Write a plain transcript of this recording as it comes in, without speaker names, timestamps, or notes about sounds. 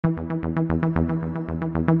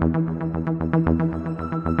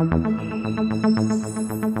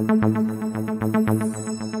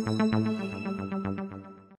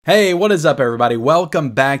Hey, what is up everybody? Welcome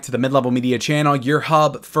back to the Mid-Level Media channel, your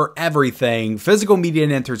hub for everything physical media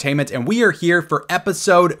and entertainment, and we are here for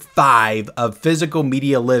episode 5 of Physical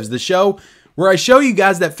Media Lives, the show where I show you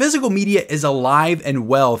guys that physical media is alive and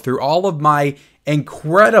well through all of my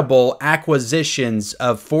incredible acquisitions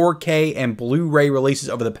of 4K and Blu-ray releases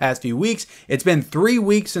over the past few weeks. It's been 3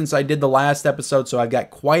 weeks since I did the last episode, so I've got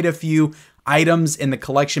quite a few items in the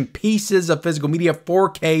collection, pieces of physical media,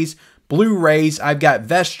 4Ks, Blu-rays. I've got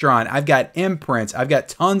Vestron, I've got Imprints, I've got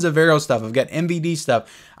tons of Vero stuff, I've got MVD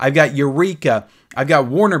stuff, I've got Eureka, I've got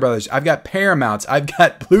Warner Brothers, I've got Paramounts, I've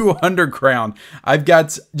got Blue Underground, I've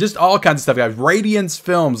got just all kinds of stuff, guys. Radiance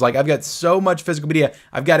Films, like I've got so much physical media,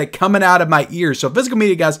 I've got it coming out of my ears. So physical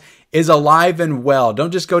media, guys, is alive and well.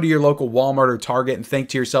 Don't just go to your local Walmart or Target and think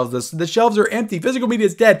to yourselves, the shelves are empty, physical media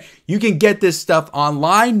is dead. You can get this stuff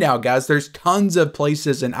online now, guys. There's tons of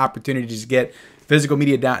places and opportunities to get physical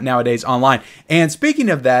media nowadays online. And speaking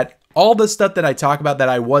of that, all the stuff that I talk about that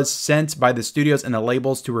I was sent by the studios and the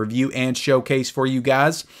labels to review and showcase for you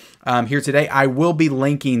guys here today, I will be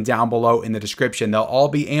linking down below in the description. They'll all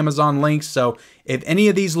be Amazon links. So if any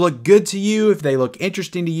of these look good to you, if they look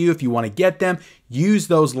interesting to you, if you want to get them, use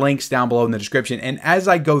those links down below in the description. And as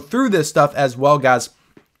I go through this stuff as well, guys,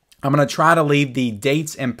 I'm going to try to leave the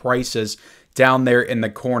dates and prices down there in the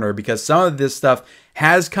corner because some of this stuff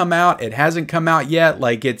has come out, it hasn't come out yet,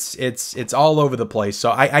 like it's all over the place.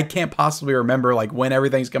 So I can't possibly remember like when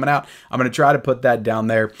everything's coming out. I'm going to try to put that down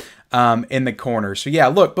there in the corner. So yeah,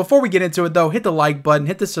 look, before we get into it though, hit the like button,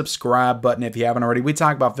 hit the subscribe button if you haven't already. We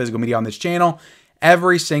talk about physical media on this channel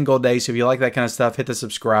every single day. So if you like that kind of stuff, hit the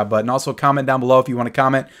subscribe button. Also comment down below if you want to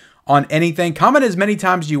comment on anything. Comment as many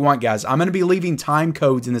times as you want, guys. I'm going to be leaving time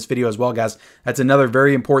codes in this video as well, guys. That's another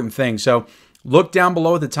very important thing. So look down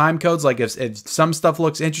below at the time codes. Like if some stuff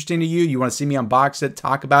looks interesting to you, you want to see me unbox it,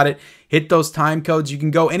 talk about it, hit those time codes. You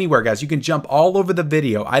can go anywhere, guys. You can jump all over the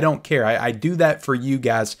video. I don't care. I do that for you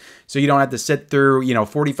guys so you don't have to sit through,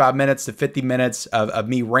 45 minutes to 50 minutes of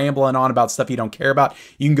me rambling on about stuff you don't care about.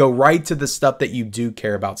 You can go right to the stuff that you do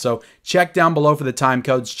care about. So check down below for the time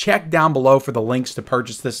codes. Check down below for the links to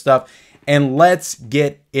purchase this stuff. And let's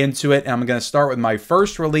get into it. And I'm going to start with my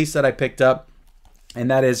first release that I picked up,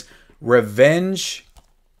 and that is Return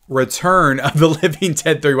of the Living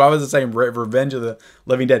Dead 3. Why was it saying Revenge of the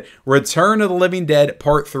Living Dead? Return of the Living Dead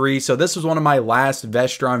Part 3. So this was one of my last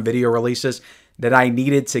Vestron video releases that I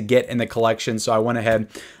needed to get in the collection. So I went ahead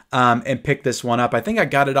and picked this one up. I think I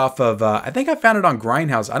got it off of, I think I found it on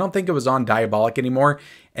Grindhouse. I don't think it was on Diabolic anymore.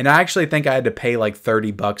 And I actually think I had to pay like 30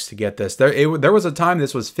 bucks to get this. There was a time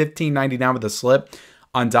this was $15.99 with a slip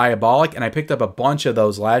on Diabolic, and I picked up a bunch of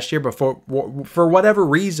those last year. But for whatever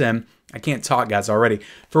reason, I can't talk, guys, already.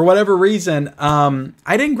 For whatever reason,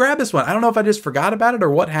 I didn't grab this one. I don't know if I just forgot about it or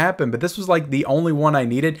what happened, but this was like the only one I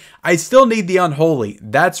needed. I still need the Unholy.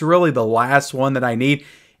 That's really the last one that I need.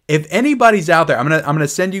 If anybody's out there, I'm gonna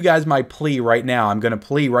send you guys my plea right now. I'm gonna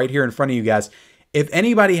plea right here in front of you guys. If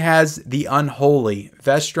anybody has the Unholy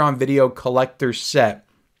Vestron Video Collector Set,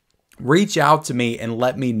 reach out to me and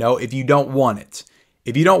let me know if you don't want it.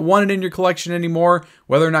 If you don't want it in your collection anymore,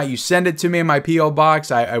 whether or not you send it to me in my P.O. box,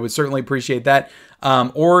 I would certainly appreciate that.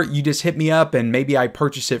 Or you just hit me up and maybe I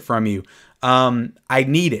purchase it from you. I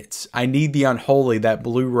need it. I need the Unholy, that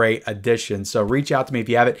Blu-ray edition. So reach out to me if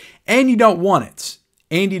you have it and you don't want it.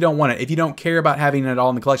 And you don't want it. If you don't care about having it all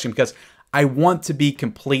in the collection, because I want to be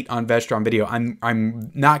complete on Vestron Video.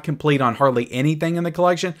 I'm not complete on hardly anything in the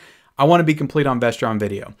collection. I want to be complete on Vestron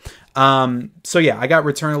Video. So yeah, I got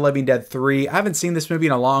Return of the Living Dead 3. I haven't seen this movie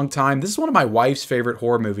in a long time. This is one of my wife's favorite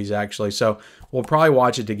horror movies, actually. So we'll probably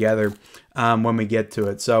watch it together when we get to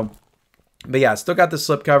it. So, but yeah, still got the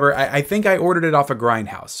slipcover. I think I ordered it off of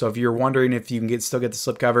Grindhouse. So if you're wondering if you can still get the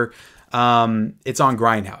slipcover, it's on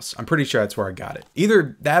Grindhouse. I'm pretty sure that's where I got it.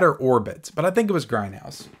 Either that or Orbit, but I think it was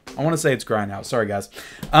Grindhouse. I want to say it's Grindhouse. Sorry, guys.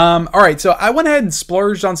 All right, so I went ahead and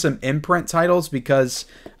splurged on some Imprint titles because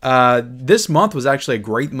this month was actually a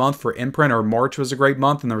great month for Imprint, or March was a great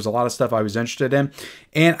month, and there was a lot of stuff I was interested in.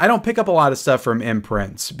 And I don't pick up a lot of stuff from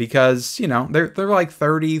Imprints because, they're like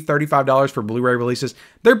 $30, $35 for Blu-ray releases.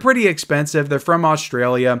 They're pretty expensive. They're from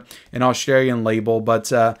Australia, an Australian label,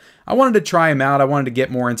 but I wanted to try them out. I wanted to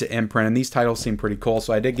get more into Imprint, and these titles seem pretty cool.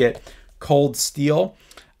 So I did get Cold Steel.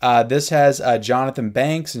 This has Jonathan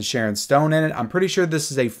Banks and Sharon Stone in it. I'm pretty sure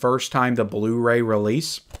this is a first time to Blu-ray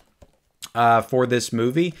release for this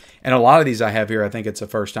movie. And a lot of these I have here, I think it's a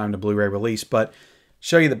first time to Blu-ray release. But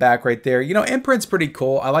show you the back right there. Imprint's pretty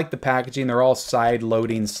cool. I like the packaging. They're all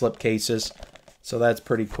side-loading slip cases. So that's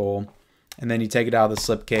pretty cool. And then you take it out of the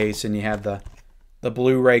slip case and you have the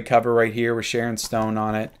Blu-ray cover right here with Sharon Stone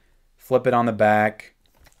on it. Flip it on the back.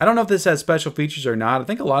 I don't know if this has special features or not. I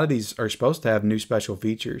think a lot of these are supposed to have new special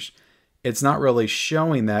features. It's not really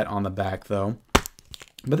showing that on the back, though.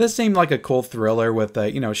 But this seemed like a cool thriller with,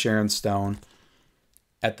 you know, Sharon Stone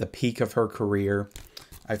at the peak of her career.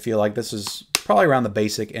 I feel like this is probably around the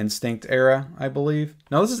Basic Instinct era, I believe.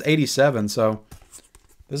 No, this is 87, so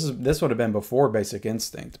this would have been before Basic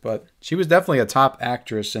Instinct. But she was definitely a top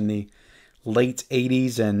actress in the late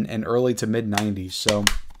 80s and early to mid 90s. So,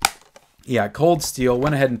 yeah, Cold Steel.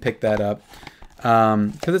 Went ahead and picked that up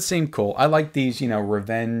because it seemed cool. I like these, you know,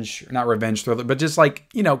 not revenge thriller, but just like,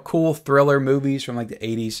 you know, cool thriller movies from like the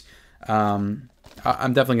 80s.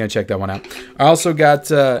 I'm definitely going to check that one out. I also got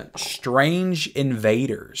Strange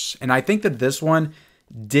Invaders. And I think that this one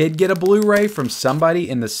did get a Blu-ray from somebody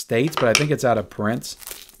in the States, but I think it's out of print.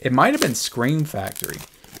 It might have been Scream Factory.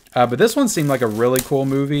 But this one seemed like a really cool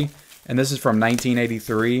movie. And this is from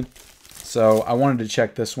 1983. So I wanted to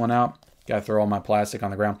check this one out. Got to throw all my plastic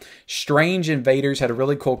on the ground. Strange Invaders had a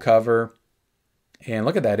really cool cover. And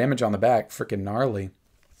look at that image on the back. Freaking gnarly.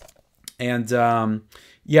 And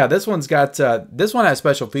yeah, this one's got, this one has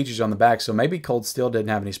special features on the back, so maybe Cold Steel didn't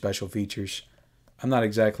have any special features. I'm not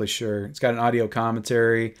exactly sure. It's got an audio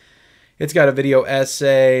commentary. It's got a video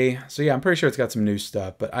essay. So yeah, I'm pretty sure it's got some new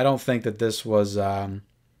stuff, but I don't think that this was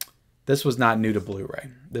not new to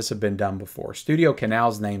Blu-ray. This had been done before. Studio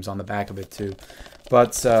Canal's name's on the back of it too.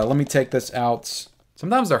 But let me take this out.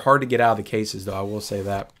 Sometimes they're hard to get out of the cases, though, I will say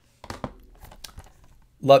that.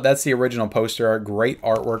 Love, that's the original poster art. Great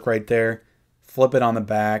artwork right there. Flip it on the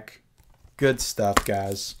back. Good stuff,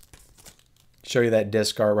 guys. Show you that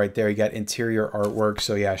disc art right there. You got interior artwork.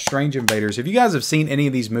 So yeah, Strange Invaders. If you guys have seen any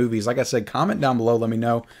of these movies, like I said, comment down below. Let me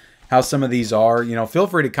know how some of these are. You know, feel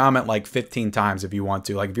free to comment like 15 times if you want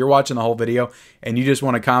to. Like if you're watching the whole video and you just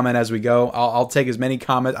want to comment as we go, I'll take as many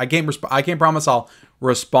comments. I can't promise I'll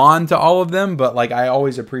respond to all of them, but like I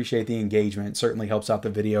always appreciate the engagement. It certainly helps out the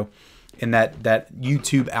video, and that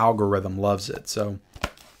YouTube algorithm loves it. So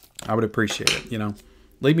I would appreciate it, you know.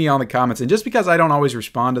 Leave me on the comments. And just because I don't always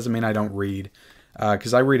respond doesn't mean I don't read.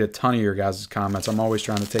 Because I read a ton of your guys' comments. I'm always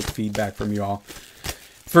trying to take feedback from you all.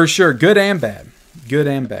 For sure. Good and bad. Good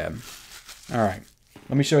and bad. All right.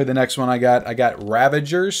 Let me show you the next one I got. I got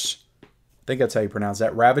Ravagers. I think that's how you pronounce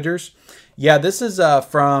that. Ravagers. Yeah, this is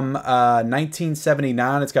from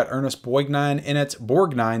 1979. It's got Ernest Borgnine in it.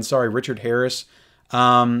 Richard Harris.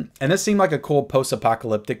 And this seemed like a cool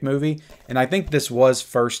post-apocalyptic movie. And I think this was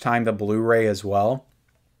first time to Blu-ray as well.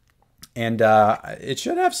 And it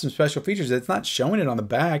should have some special features. It's not showing it on the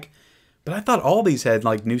back, but I thought all these had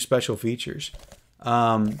like new special features.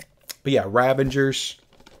 But yeah, Ravagers.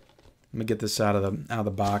 Let me get this out of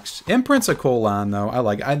the box. Imprint's a cool line though. I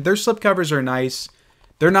like their slipcovers are nice.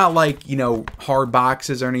 They're not like, you know, hard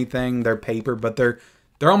boxes or anything. They're paper, but they're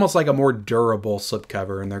almost like a more durable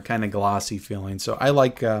slipcover, and they're kind of glossy feeling. So I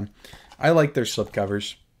like their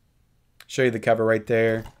slipcovers. Show you the cover right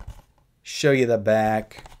there. Show you the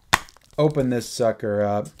back. Open this sucker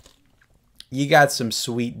up. You got some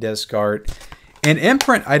sweet disc art. And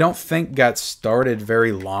Imprint, I don't think got started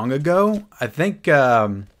very long ago. I think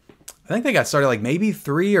they got started like maybe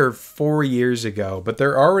 3 or 4 years ago, but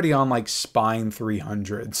they're already on like Spine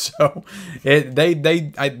 300. So they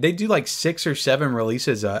do like 6 or 7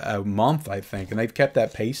 releases a month, I think, and they've kept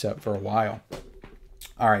that pace up for a while.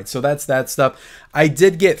 All right, so that's that stuff. I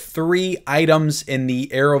did get 3 items in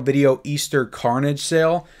the Arrow Video Easter Carnage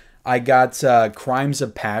sale. I got Crimes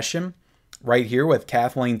of Passion right here with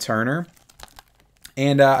Kathleen Turner.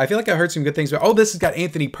 And I feel like I heard some good things about. Oh, this has got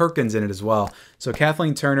Anthony Perkins in it as well. So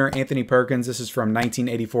Kathleen Turner, Anthony Perkins. This is from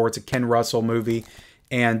 1984. It's a Ken Russell movie.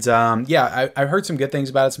 And yeah, I heard some good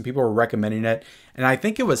things about it. Some people were recommending it. And I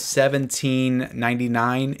think it was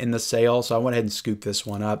 $17.99 in the sale. So I went ahead and scooped this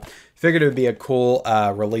one up. Figured it would be a cool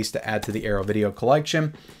release to add to the Arrow Video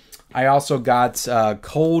collection. I also got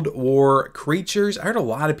Cold War Creatures. I heard a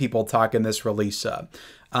lot of people talking this release up.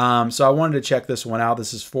 So I wanted to check this one out.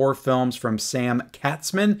 This is 4 films from Sam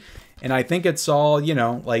Katzman. And I think it's all, you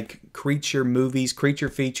know, like creature movies, creature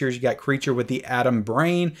features. You got Creature with the Atom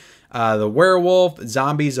Brain, The Werewolf,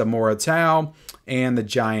 Zombies of Moratau, and The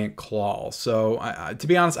Giant Claw. So to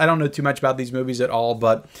be honest, I don't know too much about these movies at all,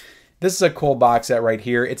 but this is a cool box set right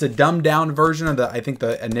here. It's a dumbed down version of I think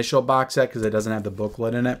the initial box set because it doesn't have the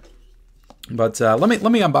booklet in it. But let me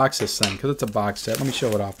unbox this thing because it's a box set. Let me show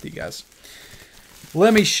it off to you guys.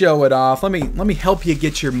 Let me show it off. Let me help you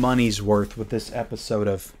get your money's worth with this episode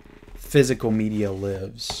of Physical Media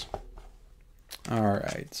Lives. All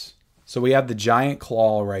right. So we have the Giant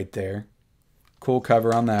Claw right there. Cool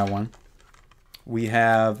cover on that one. We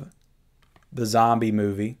have the zombie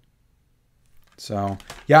movie. So,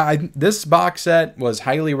 yeah, this box set was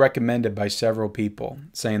highly recommended by several people,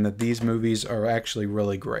 saying that these movies are actually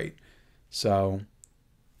really great. So,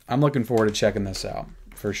 I'm looking forward to checking this out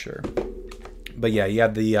for sure. But yeah, you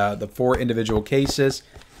have the 4 individual cases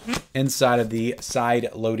inside of the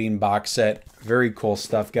side-loading box set. Very cool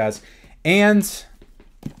stuff, guys. And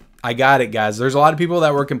I got it, guys. There's a lot of people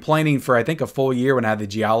that were complaining for, I think, a full year when I had the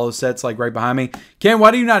Giallo sets, like right behind me. Ken, why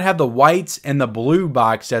do you not have the whites and the blue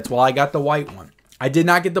box sets? Well, I got the white one. I did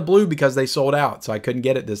not get the blue because they sold out, so I couldn't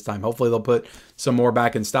get it this time. Hopefully, they'll put some more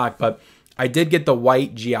back in stock. But I did get the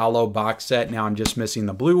white Giallo box set. Now I'm just missing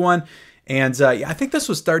the blue one. And yeah, I think this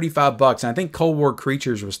was 35 bucks. And I think Cold War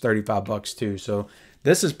Creatures was 35 bucks too. So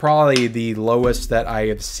this is probably the lowest that I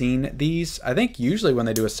have seen these. I think usually when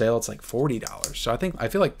they do a sale, it's like $40. So I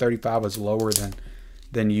feel like 35 was lower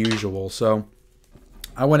than usual. So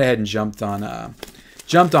I went ahead and jumped on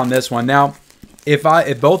this one. Now, if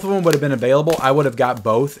both of them would have been available, I would have got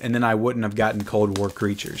both, and then I wouldn't have gotten Cold War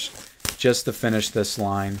Creatures just to finish this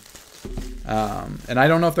line. And I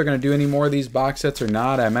don't know if they're going to do any more of these box sets or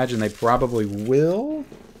not. I imagine they probably will.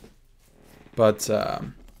 But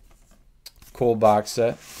cool box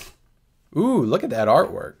set. Ooh, look at that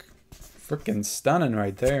artwork. Freaking stunning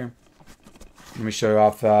right there. Let me show you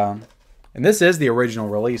off. And this is the original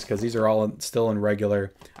release because these are all still in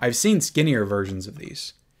regular. I've seen skinnier versions of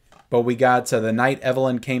these. But we got The Night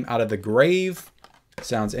Evelyn Came Out of the Grave.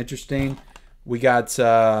 Sounds interesting. We got,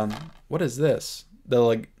 what is this?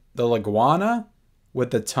 The Leguana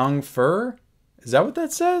with the tongue fur? Is that what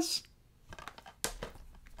that says?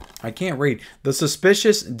 I can't read. The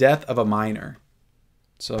Suspicious Death of a Minor.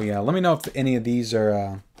 So yeah, let me know if any of these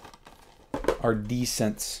are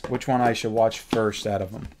decent. Which one I should watch first out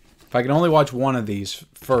of them. If I can only watch one of these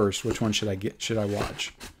first, which one should I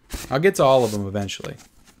watch? I'll get to all of them eventually.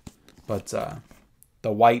 But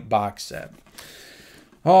the white box set.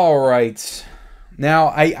 All right. Now,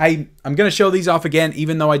 I'm going to show these off again,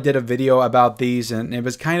 even though I did a video about these, and it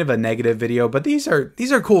was kind of a negative video. But these are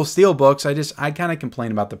cool steelbooks. I kind of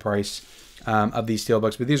complain about the price of these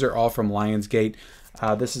steelbooks, but these are all from Lionsgate.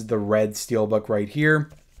 This is the red steelbook right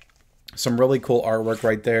here. Some really cool artwork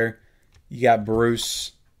right there. You got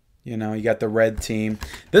Bruce. You know, you got the red team.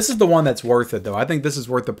 This is the one that's worth it, though. I think this is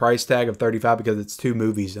worth the price tag of $35 because it's 2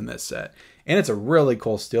 movies in this set. And it's a really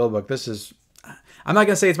cool steelbook. This is... I'm not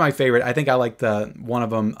going to say it's my favorite. I think I like one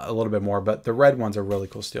of them a little bit more, but the red one's a really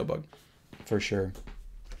cool steelbook for sure.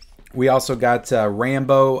 We also got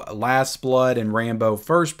Rambo Last Blood and Rambo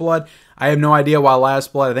First Blood. I have no idea why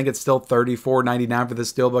Last Blood. I think it's still $34.99 for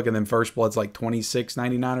this steelbook, and then First Blood's like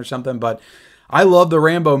 $26.99 or something. But I love the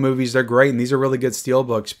Rambo movies. They're great, and these are really good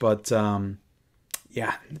steelbooks. But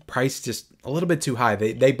yeah, the price just a little bit too high.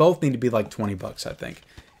 They both need to be like 20 bucks, I think,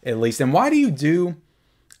 at least. And why do you do...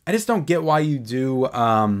 I just don't get why you do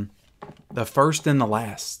the first and the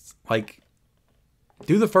last. Like,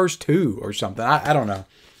 do the first 2 or something. I don't know.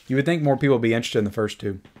 You would think more people would be interested in the first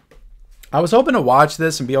 2. I was hoping to watch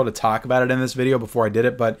this and be able to talk about it in this video before I did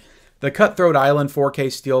it, but the Cutthroat Island 4K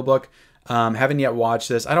Steelbook, haven't yet watched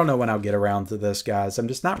this. I don't know when I'll get around to this, guys. I'm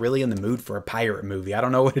just not really in the mood for a pirate movie. I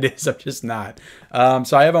don't know what it is. I'm just not.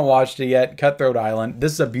 So I haven't watched it yet. Cutthroat Island.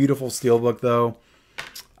 This is a beautiful Steelbook, though.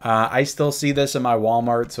 I still see this in my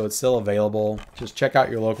Walmart, so it's still available. Just check out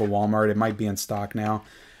your local Walmart. It might be in stock now.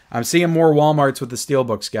 I'm seeing more Walmarts with the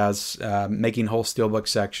Steelbooks, guys, making whole Steelbook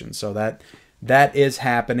sections. So that is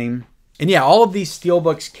happening. And yeah, all of these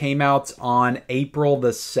Steelbooks came out on April the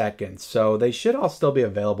 2nd, so they should all still be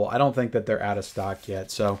available. I don't think that they're out of stock yet.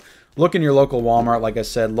 So look in your local Walmart. Like I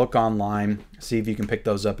said, look online. See if you can pick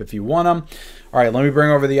those up if you want them. All right, let me bring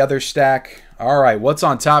over the other stack. All right, what's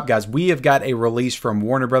on top, guys? We have got a release from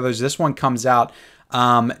Warner Brothers. This one comes out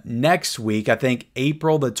next week. I think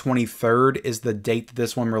April the 23rd is the date that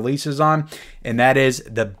this one releases on. And that is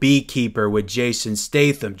The BeeKeeper with Jason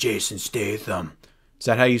Statham. Jason Statham. Is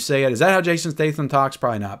that how you say it? Is that how Jason Statham talks?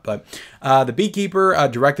 Probably not. But The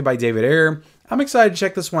BeeKeeper, directed by David Ayer. I'm excited to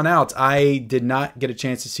check this one out. I did not get a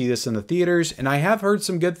chance to see this in the theaters, and I have heard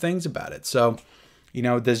some good things about it. So, you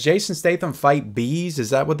know, does Jason Statham fight bees? Is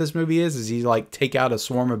that what this movie is? Does he, like, take out a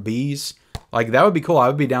swarm of bees? Like, that would be cool. I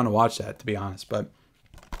would be down to watch that, to be honest. But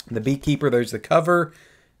The BeeKeeper, there's the cover.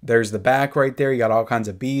 There's the back right there. You got all kinds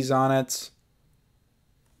of bees on it.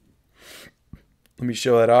 Let me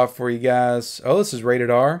show that off for you guys. Oh, this is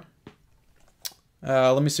rated R.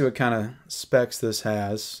 Let me see what kind of specs this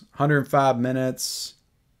has. 105 minutes.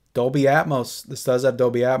 Dolby Atmos. This does have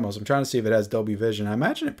Dolby Atmos. I'm trying to see if it has Dolby Vision. I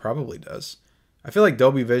imagine it probably does. I feel like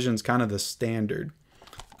Dolby Vision's kind of the standard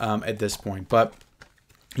at this point. But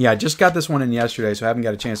yeah, I just got this one in yesterday, so I haven't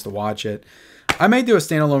got a chance to watch it. I may do a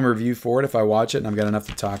standalone review for it if I watch it and I've got enough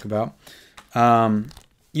to talk about.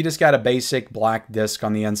 You just got a basic black disc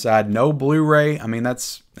on the inside. No Blu-ray. I mean,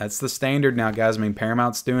 that's the standard now, guys. I mean,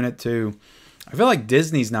 Paramount's doing it too. I feel like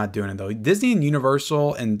Disney's not doing it though. Disney and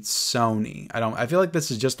Universal and Sony. I feel like this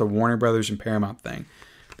is just a Warner Brothers and Paramount thing,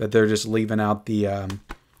 that they're just leaving out the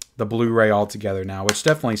Blu-ray altogether now, which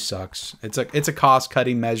definitely sucks. It's a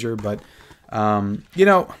cost-cutting measure, but you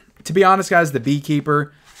know, to be honest, guys, the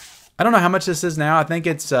BeeKeeper, I don't know how much this is now. I think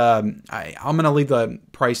it's I'm gonna leave the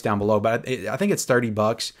price down below, but I think it's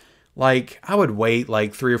 $30. Like, I would wait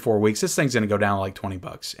like 3 or 4 weeks. This thing's gonna go down to like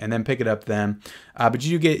 $20 and then pick it up then. But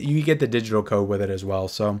you get the digital code with it as well,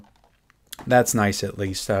 so that's nice at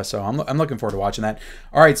least. So I'm looking forward to watching that.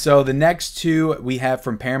 All right, so the next two we have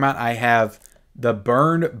from Paramount, I have the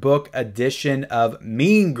Burn Book edition of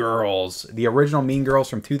Mean Girls, the original Mean Girls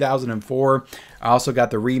from 2004. I also got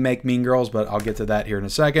the remake Mean Girls, but I'll get to that here in a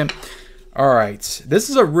second. All right, this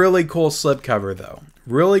is a really cool slipcover though.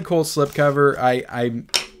 Really cool slipcover. I'm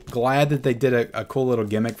glad that they did a cool little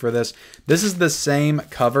gimmick for this. This is the same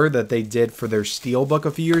cover that they did for their Steelbook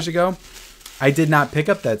a few years ago. I did not pick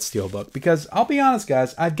up that Steelbook because I'll be honest,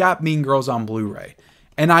 guys, I've got Mean Girls on Blu-ray.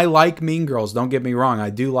 And I like Mean Girls, don't get me wrong. I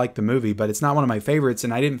do like the movie, but it's not one of my favorites,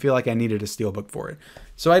 and I didn't feel like I needed a steelbook for it.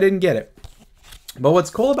 So I didn't get it. But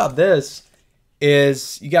what's cool about this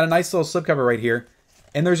is you got a nice little slipcover right here,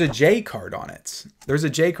 and there's a J card on it. There's a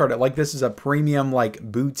J card. Like, this is a premium, like,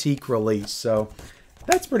 boutique release. So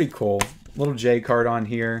that's pretty cool. Little J card on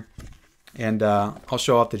here. And I'll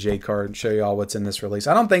show off the J card and show you all what's in this release.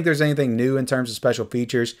 I don't think there's anything new in terms of special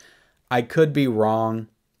features. I could be wrong.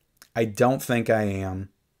 I don't think I am,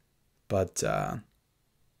 but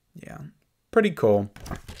yeah, pretty cool.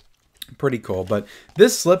 Pretty cool. But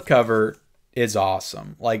this slipcover is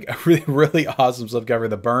awesome. Like, a really, really awesome slipcover.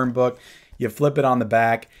 The Burn Book, you flip it on the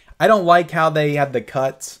back. I don't like how they have the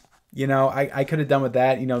cuts. You know, I could have done with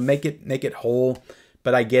that. You know, make it whole.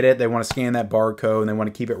 But I get it. They want to scan that barcode and they want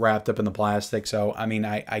to keep it wrapped up in the plastic. So, I mean,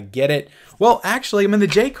 I get it. Well, actually, I mean, the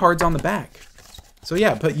J card's on the back. So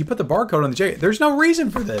yeah, you put the barcode on the J. There's no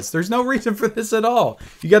reason for this. There's no reason for this at all.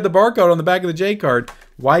 You got the barcode on the back of the J card.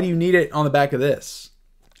 Why do you need it on the back of this?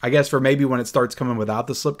 I guess for maybe when it starts coming without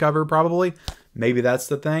the slipcover, probably. Maybe that's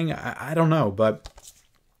the thing. I don't know, but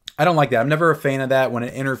I don't like that. I'm never a fan of that when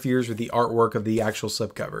it interferes with the artwork of the actual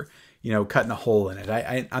slipcover. You know, cutting a hole in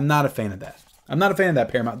it. I'm not a fan of that. I'm not a fan of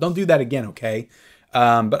that, Paramount. Don't do that again, okay?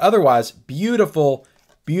 But otherwise, beautiful,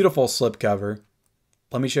 beautiful slipcover.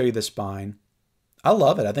 Let me show you the spine. I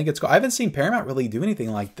love it. I think it's cool. I haven't seen Paramount really do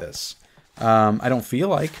anything like this. I don't feel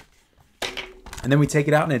like. And then we take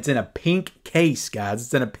it out and it's in a pink case, guys.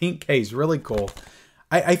 It's in a pink case. Really cool.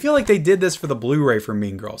 I feel like they did this for the Blu-ray for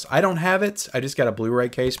Mean Girls. I don't have it. I just got a Blu-ray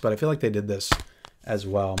case, but I feel like they did this as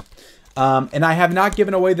well. And I have not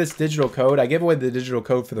given away this digital code. I gave away the digital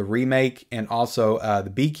code for the remake and also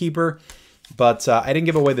the BeeKeeper. But I didn't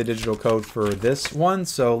give away the digital code for this one.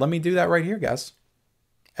 So let me do that right here, guys.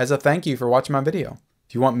 As a thank you for watching my video.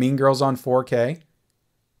 If you want Mean Girls on 4K,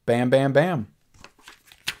 bam, bam, bam.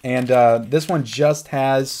 And this one just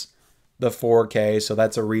has the 4K, so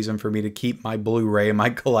that's a reason for me to keep my Blu-ray in my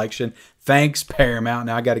collection. Thanks, Paramount.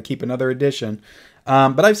 Now I got to keep another edition.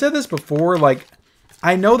 But I've said this before, like,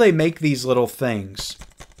 I know they make these little things,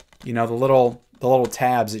 you know, the little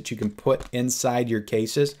tabs that you can put inside your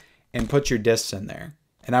cases and put your discs in there.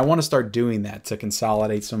 And I want to start doing that to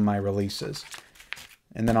consolidate some of my releases.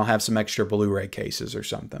 And then I'll have some extra Blu-ray cases or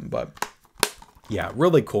something. But yeah,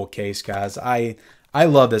 really cool case, guys. I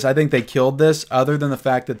love this. I think they killed this, other than the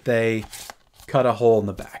fact that they cut a hole in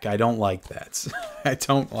the back. I don't like that. I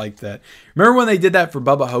don't like that. Remember when they did that for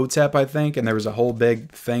Bubba Hotep, I think? And there was a whole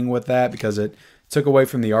big thing with that because it took away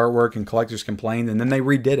from the artwork and collectors complained. And then they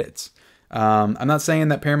redid it. I'm not saying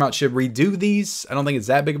that Paramount should redo these. I don't think it's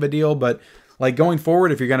that big of a deal. But like going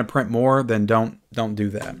forward, if you're going to print more, then don't do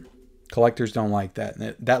that. Collectors don't like that.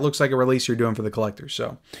 And that looks like a release you're doing for the collectors.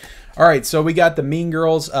 So, all right. So we got the Mean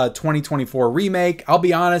Girls 2024 remake. I'll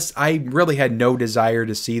be honest, I really had no desire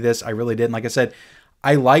to see this. I really didn't. Like I said,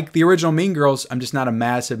 I like the original Mean Girls. I'm just not a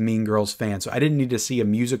massive Mean Girls fan. So I didn't need to see a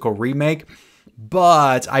musical remake.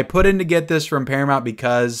 But I put in to get this from Paramount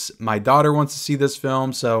because my daughter wants to see this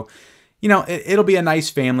film. So, you know, it'll be a nice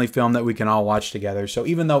family film that we can all watch together. So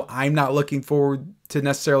even though I'm not looking forward to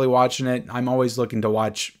necessarily watching it, I'm always looking to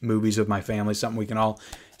watch movies with my family, something we can all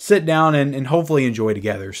sit down and hopefully enjoy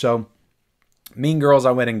together. So Mean Girls,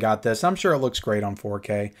 I went and got this. I'm sure it looks great on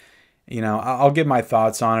 4K. You know, I'll give my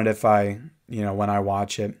thoughts on it if when I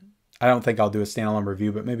watch it. I don't think I'll do a standalone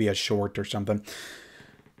review, but maybe a short or something.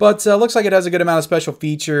 But looks like it has a good amount of special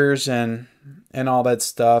features, and and all that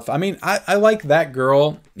stuff. I mean, I like that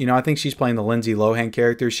girl. You know, I think she's playing the Lindsay Lohan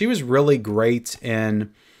character. She was really great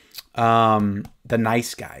in The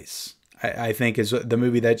Nice Guys. I think is the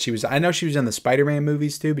movie that she was. I know she was in the Spider-Man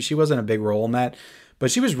movies too, but she wasn't a big role in that.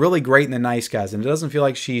 But she was really great in The Nice Guys, and it doesn't feel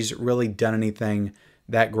like she's really done anything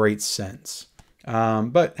that great since.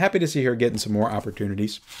 But happy to see her getting some more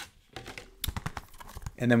opportunities.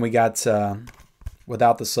 And then we got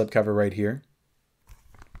without the slipcover right here.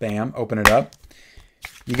 Bam, open it up.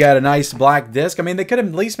 You got a nice black disc. I mean, they could have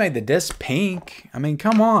at least made the disc pink. I mean,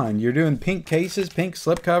 come on. You're doing pink cases, pink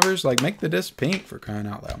slipcovers. Like, make the disc pink for crying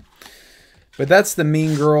out loud. But that's the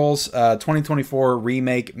Mean Girls 2024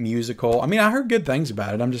 remake musical. I mean, I heard good things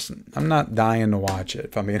about it. I'm not dying to watch it,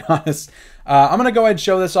 if I'm being honest. I'm going to go ahead and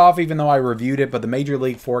show this off, even though I reviewed it. But the Major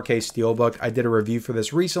League 4K Steelbook, I did a review for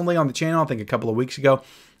this recently on the channel, I think a couple of weeks ago.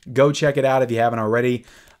 Go check it out if you haven't already.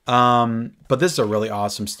 But this is a really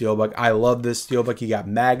awesome Steelbook. I love this Steelbook. You got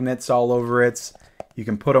magnets all over it. You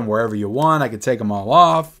can put them wherever you want. I could take them all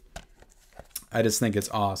off. I just think it's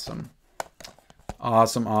awesome.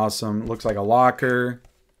 Awesome, awesome. Looks like a locker.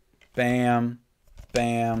 Bam.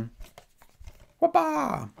 Bam.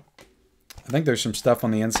 Whoopah. I think there's some stuff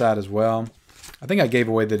on the inside as well. I think I gave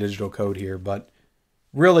away the digital code here, but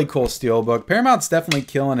really cool Steelbook. Paramount's definitely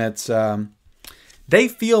killing it. They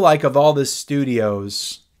feel like of all the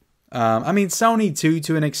studios, I mean, Sony too,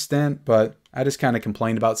 to an extent, but I just kind of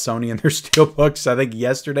complained about Sony and their Steelbooks, I think,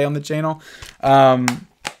 yesterday on the channel.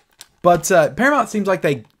 But Paramount seems like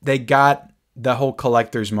they got the whole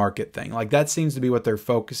collector's market thing. Like, that seems to be what they're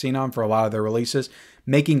focusing on for a lot of their releases.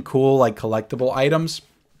 Making cool, like, collectible items.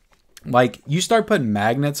 Like, you start putting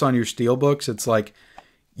magnets on your Steelbooks, it's like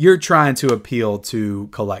you're trying to appeal to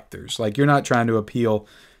collectors. Like, you're not trying to appeal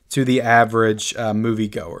to the average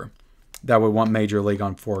moviegoer that would want Major League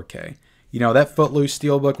on 4K. You know, that Footloose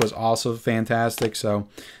Steelbook was also fantastic. So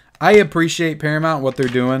I appreciate Paramount, what they're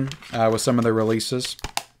doing with some of their releases.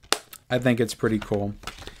 I think it's pretty cool.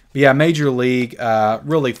 But yeah, Major League,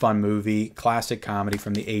 really fun movie. Classic comedy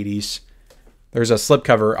from the 80s. There's a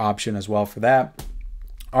slipcover option as well for that.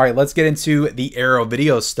 All right, let's get into the Arrow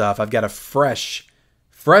Video stuff. I've got a fresh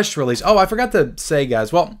release. Oh, I forgot to say,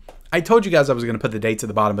 guys. Well, I told you guys I was going to put the dates at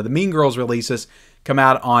the bottom, but the Mean Girls releases come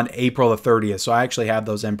out on April the 30th, so I actually have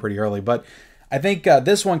those in pretty early. But I think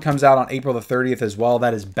this one comes out on April the 30th as well.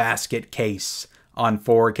 That is Basketcase on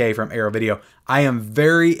 4K from Arrow Video. I am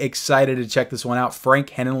very excited to check this one out.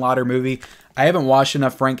 Frank Henenlotter movie. I haven't watched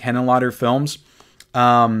enough Frank Henenlotter films.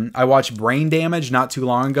 I watched Brain Damage not too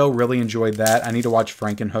long ago. Really enjoyed that. I need to watch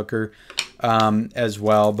Frankenhooker as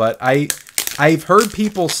well. But I've heard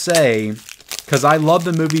people say, because I love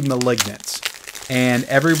the movie Malignant, and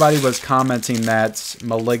everybody was commenting that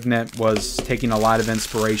Malignant was taking a lot of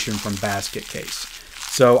inspiration from Basketcase.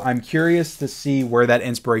 So I'm curious to see where that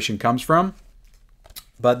inspiration comes from.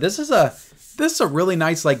 But this is a really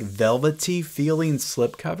nice, like, velvety feeling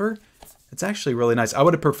slipcover. It's actually really nice. I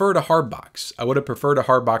would have preferred a hardbox. I would have preferred a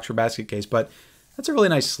hardbox for Basketcase, but that's a really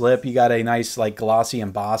nice slip. You got a nice, like, glossy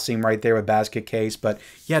embossing right there with Basketcase. But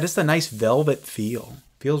yeah, just a nice velvet feel.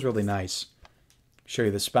 Feels really nice. Show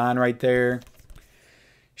you the spine right there.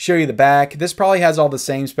 Show you the back. This probably has all the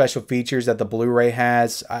same special features that the Blu-ray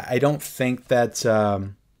has. I don't think that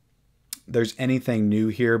there's anything new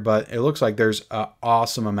here, but it looks like there's an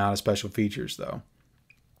awesome amount of special features, though.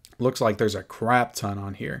 Looks like there's a crap ton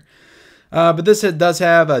on here. But this does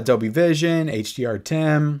have Dolby Vision,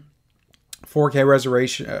 HDR10,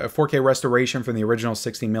 4K restoration from the original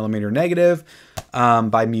 16mm negative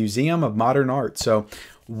by Museum of Modern Art. So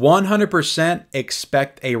 100%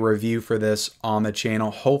 expect a review for this on the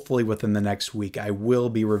channel, hopefully within the next week. I will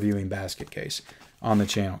be reviewing Basketcase on the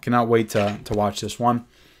channel. Cannot wait to watch this one.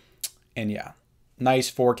 And yeah,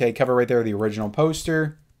 nice 4K cover right there, the original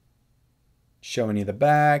poster. Showing you the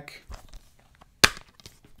back.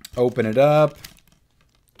 Open it up.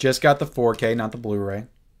 Just got the 4K, not the Blu-ray.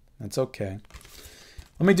 That's okay.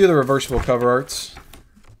 Let me do the reversible cover arts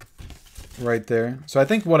right there. So I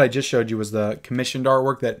think what I just showed you was the commissioned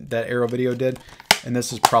artwork that Arrow Video did. And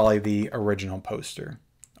this is probably the original poster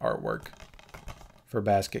artwork for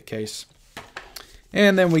Basketcase.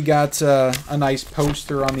 And then we got a nice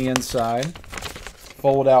poster on the inside.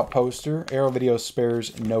 Fold out poster. Arrow Video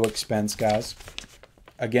spares no expense, guys.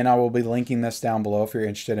 Again, I will be linking this down below if you're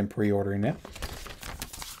interested in pre-ordering it.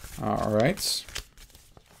 All right.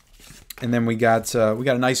 And then we got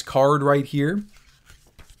a nice card right here.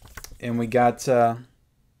 And we got a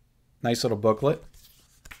nice little booklet.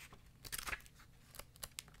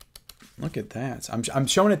 Look at that. I'm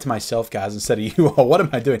showing it to myself, guys, instead of you all. What am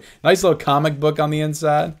I doing? Nice little comic book on the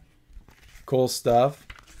inside. Cool stuff.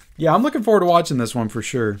 Yeah, I'm looking forward to watching this one for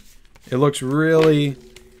sure. It looks really,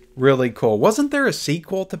 really cool. Wasn't there a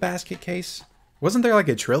sequel to Basketcase? Wasn't there like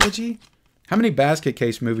a trilogy? How many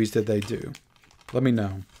Basketcase movies did they do? Let me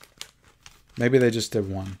know. Maybe they just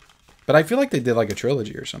did one. But I feel like they did like a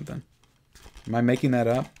trilogy or something. Am I making that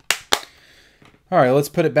up? All right, let's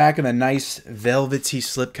put it back in a nice velvety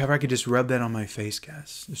slipcover. I could just rub that on my face,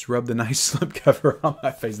 guys. Just rub the nice slipcover on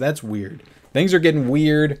my face. That's weird. Things are getting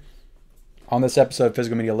weird on this episode of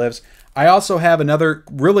Physical Media Lives. I also have another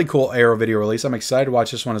really cool Arrow video release. I'm excited to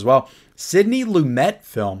watch this one as well. Sidney Lumet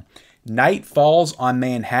film, Night Falls on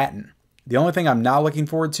Manhattan. The only thing I'm not looking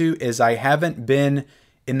forward to is I haven't been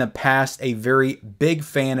in the past a very big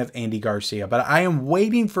fan of Andy Garcia, but I am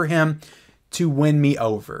waiting for him to win me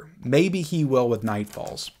over. Maybe he will with Night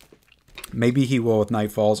Falls. Maybe he will with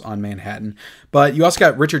Night Falls on Manhattan. But you also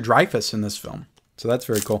got Richard Dreyfuss in this film, so that's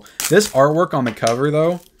very cool. This artwork on the cover,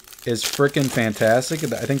 though, is freaking fantastic.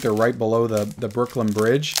 I think they're right below the Brooklyn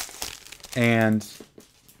Bridge, and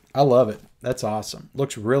I love it. That's awesome.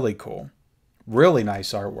 Looks really cool. Really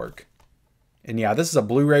nice artwork. And yeah, this is a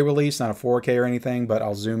Blu-ray release, not a 4K or anything, but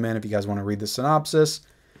I'll zoom in if you guys want to read the synopsis.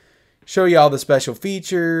 Show you all the special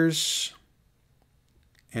features.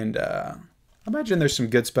 And I imagine there's some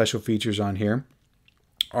good special features on here.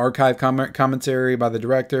 Archive commentary by the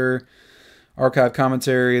director. Archive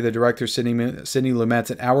commentary, the director, Sidney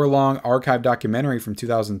Lumet's an hour-long archive documentary from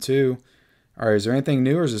 2002. All right, is there anything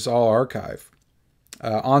new or is this all archive?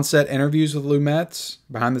 On-set interviews with Lumet,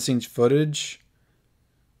 behind-the-scenes footage.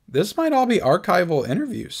 This might all be archival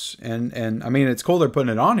interviews. And I mean, it's cool they're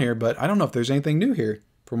putting it on here, but I don't know if there's anything new here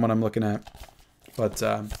from what I'm looking at. But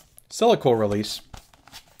still a cool release.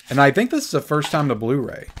 And I think this is the first time to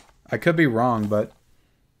Blu-ray. I could be wrong, but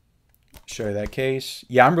show you that case.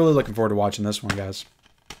 Yeah, I'm really looking forward to watching this one, guys.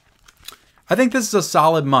 I think this is a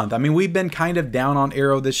solid month. I mean, we've been kind of down on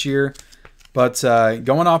Arrow this year, but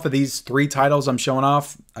going off of these 3 titles I'm showing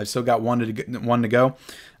off, I've still got one to go.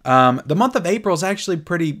 The month of April is actually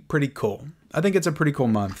pretty cool. I think it's a pretty cool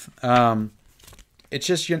month. It's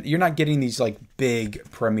just you're not getting these like big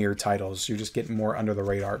premiere titles. You're just getting more under the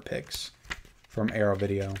radar picks from Arrow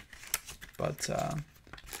Video. But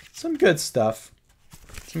some good stuff.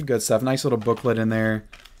 Some good stuff. Nice little booklet in there.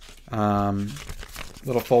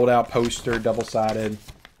 Little fold-out poster, double-sided.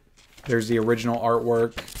 There's the original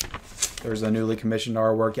artwork. There's the newly commissioned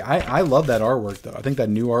artwork. Yeah, I love that artwork, though. I think that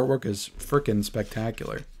new artwork is freaking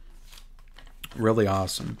spectacular. Really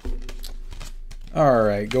awesome. All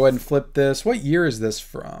right, go ahead and flip this. What year is this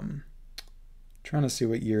from? Trying to see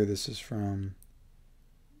what year this is from.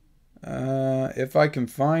 If I can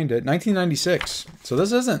find it. 1996. So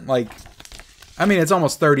this isn't like... I mean, it's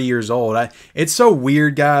almost 30 years old. It's so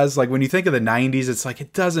weird, guys. Like, when you think of the 90s, it's like,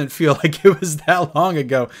 it doesn't feel like it was that long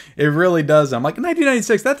ago. It really does. I'm like,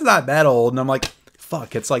 1996, that's not that old. And I'm like,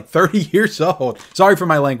 fuck, it's like 30 years old. Sorry for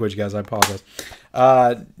my language, guys. I apologize.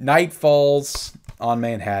 Night Falls on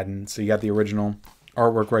Manhattan. So you got the original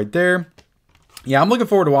artwork right there. Yeah, I'm looking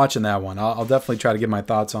forward to watching that one. I'll definitely try to give my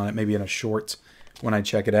thoughts on it, maybe in a short when I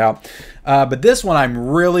check it out. But this one I'm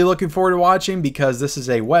really looking forward to watching because this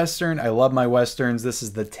is a Western. I love my Westerns. This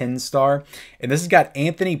is the 10 Star. And this has got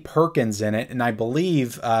Anthony Perkins in it. And I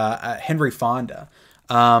believe Henry Fonda,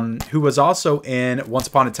 who was also in Once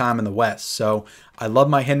Upon a Time in the West. So I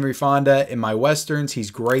love my Henry Fonda in my Westerns.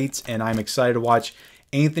 He's great. And I'm excited to watch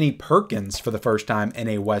Anthony Perkins for the first time in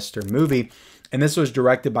a Western movie. And this was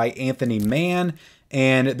directed by Anthony Mann.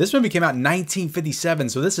 And this movie came out in 1957.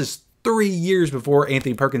 So this is 3 years before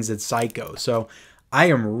Anthony Perkins did Psycho. So I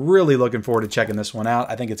am really looking forward to checking this one out.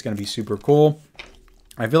 I think it's going to be super cool.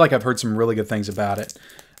 I feel like I've heard some really good things about it.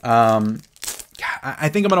 I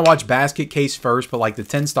think I'm going to watch Basketcase first, but like the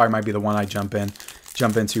 10 Star might be the one I jump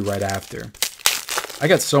into right after. I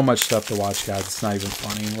got so much stuff to watch, guys. It's not even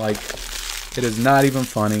funny. Like, it is not even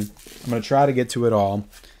funny. I'm going to try to get to it all.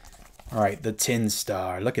 All right, the 10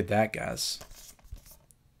 Star. Look at that, guys.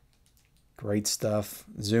 Great stuff.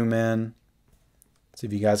 Zoom in. See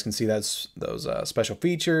if you guys can see those special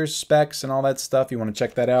features, specs, and all that stuff. You want to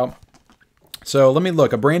check that out. So let me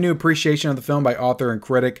look. A brand new appreciation of the film by author and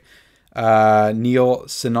critic Neil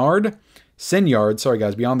Sinyard. Sorry,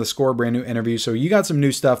 guys. Beyond the Score, brand new interview. So you got some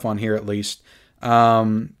new stuff on here at least.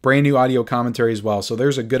 Brand new audio commentary as well. So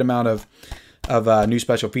there's a good amount of new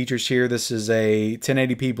special features here. This is a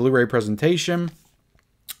 1080p Blu-ray presentation.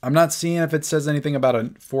 I'm not seeing if it says anything about a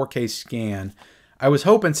 4K scan. I was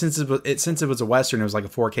hoping since it was a Western, it was like a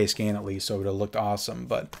 4K scan at least, so it would have looked awesome.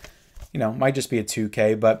 But, you know, it might just be a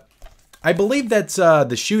 2K. But I believe that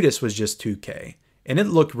the Shootist was just 2K, and it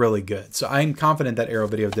looked really good. So I'm confident that Arrow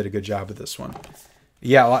Video did a good job with this one.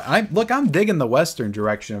 Yeah, I'm digging the Western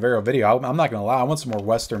direction of Arrow Video. I'm not gonna lie, I want some more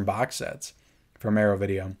Western box sets from Arrow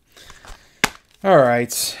Video. All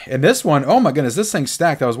right, and this one, oh my goodness, this thing's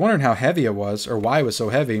stacked. I was wondering how heavy it was, or why it was so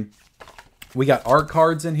heavy. We got art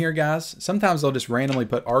cards in here, guys. Sometimes they'll just randomly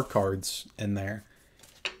put art cards in there.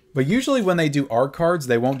 But usually when they do art cards,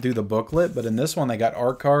 they won't do the booklet. But in this one, they got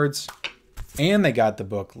art cards and they got the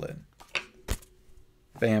booklet.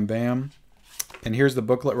 Bam, bam. And here's the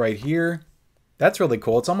booklet right here. That's really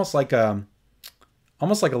cool. It's almost like a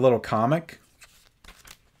little comic.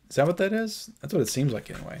 Is that what that is? That's what it seems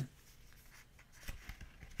like anyway.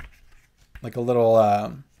 Like a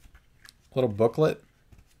little booklet.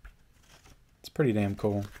 It's pretty damn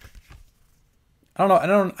cool. I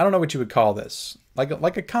don't know what you would call this.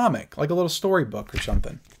 Like a comic, like a little storybook or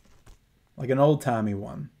something. Like an old-timey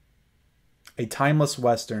one. A timeless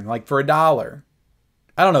Western, like for $1.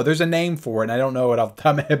 I don't know. There's a name for it, and I don't know it off the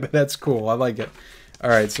top of my head, but that's cool. I like it. All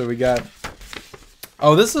right, so we got...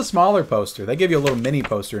 Oh, this is a smaller poster. They give you a little mini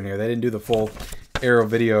poster in here. They didn't do the full Arrow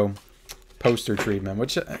Video poster treatment,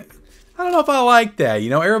 which... I don't know if I like that.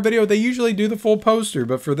 You know, Arrow Video, they usually do the full poster,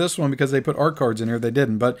 but for this one, because they put art cards in here, they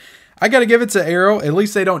didn't. But I got to give it to Arrow. At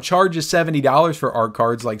least they don't charge you $70 for art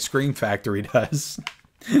cards like Scream Factory does.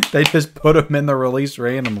 They just put them in the release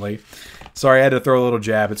randomly. Sorry, I had to throw a little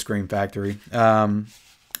jab at Scream Factory.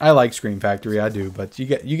 I like Scream Factory, I do, but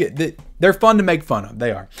they're fun to make fun of.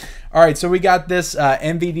 They are. All right, so we got this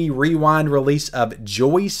MVD Rewind release of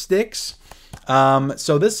Joysticks.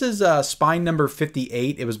 So this is spine number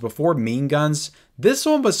 58. It was before Mean Guns. This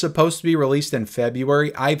one was supposed to be released in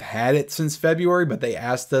February. I've had it since February, but they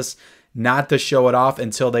asked us not to show it off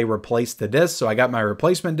until they replaced the disc. So I got my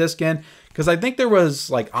replacement disc in because I think there was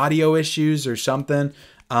like audio issues or something.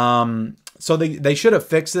 So they should have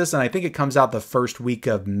fixed this, and I think it comes out the first week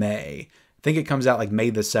of May. I think it comes out like May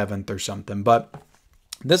the 7th or something. But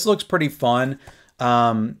this looks pretty fun.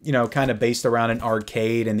 You know, kind of based around an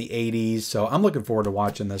arcade in the 80s. So I'm looking forward to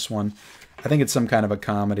watching this one. I think it's some kind of a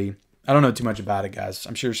comedy. I don't know too much about it, guys.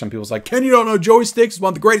 I'm sure some people's like, Ken, you don't know Joysticks is one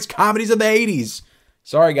of the greatest comedies of the 80s.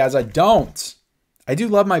 Sorry, guys, I don't. I do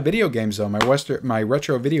love my video games, though. My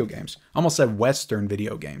retro video games. I almost said Western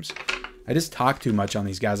video games. I just talk too much on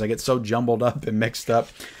these guys. I get so jumbled up and mixed up.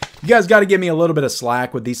 You guys got to give me a little bit of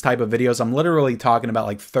slack with these type of videos. I'm literally talking about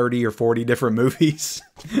like 30 or 40 different movies.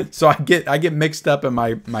 So I get mixed up in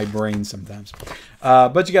my brain sometimes.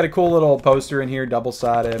 But you got a cool little poster in here,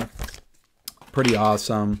 double-sided. Pretty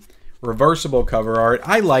awesome. Reversible cover art.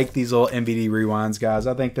 I like these little MVD rewinds, guys.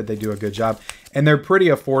 I think that they do a good job. And they're pretty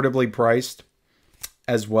affordably priced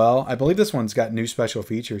as well. I believe this one's got new special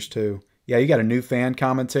features too. Yeah, you got a new fan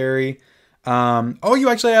commentary. Oh, you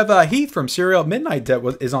actually have Heath from Serial at Midnight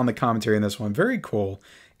that is on the commentary in this one. Very cool.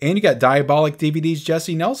 And you got Diabolic DVD's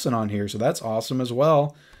Jesse Nelson on here, so that's awesome as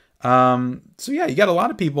well. So yeah, you got a lot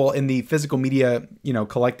of people in the physical media, you know,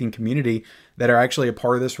 collecting community that are actually a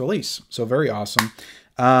part of this release. So very awesome.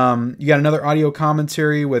 You got another audio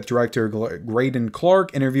commentary with director Graydon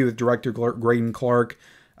Clark, interview with director Graydon Clark.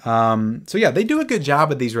 So yeah, they do a good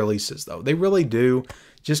job of these releases, though. They really do.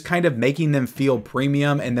 Just kind of making them feel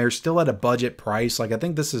premium, and they're still at a budget price. Like, I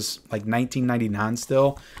think this is like $19.99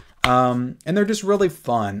 still. And they're just really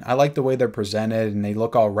fun. I like the way they're presented, and they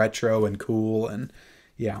look all retro and cool. And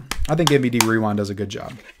yeah, I think MVD Rewind does a good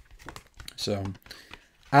job. So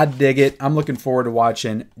I dig it. I'm looking forward to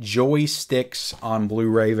watching Joysticks on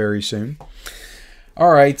Blu-ray very soon.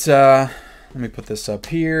 All right, let me put this up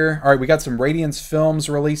here. All right, we got some Radiance Films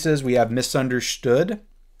releases. We have Misunderstood.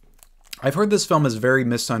 I've heard this film is very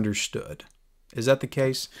misunderstood. Is that the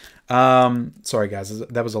case? Sorry, guys.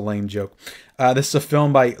 That was a lame joke. This is a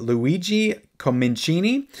film by Luigi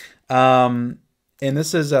Comencini. And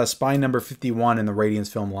this is spine number 51 in the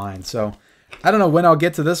Radiance film line. So I don't know when I'll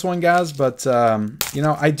get to this one, guys. But, you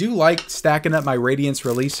know, I do like stacking up my Radiance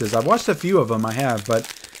releases. I've watched a few of them. I have. But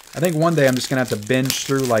I think one day I'm just going to have to binge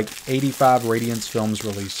through like 85 Radiance Films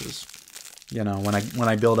releases. You know, when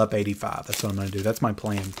I build up 85, that's what I'm going to do. That's my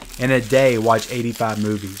plan. In a day, watch 85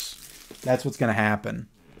 movies. That's what's going to happen.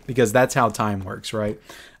 Because that's how time works, right?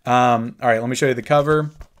 All right, let me show you the cover.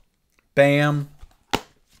 Bam.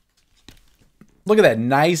 Look at that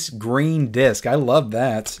nice green disc. I love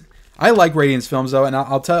that. I like Radiance Films, though, and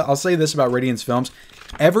I'll say this about Radiance Films.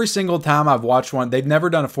 Every single time I've watched one, they've never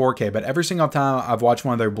done a 4K, but every single time I've watched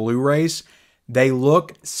one of their Blu-rays, they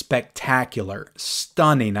look spectacular,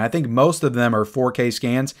 stunning. I think most of them are 4K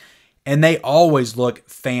scans, and they always look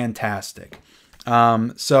fantastic.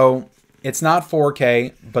 So it's not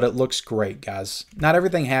 4K, but it looks great, guys. Not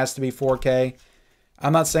everything has to be 4K.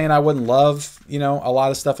 I'm not saying I wouldn't love, you know, a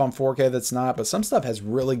lot of stuff on 4K that's not, but some stuff has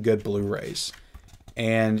really good Blu-rays.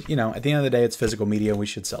 And, you know, at the end of the day, it's physical media. We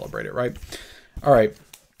should celebrate it, right? All right.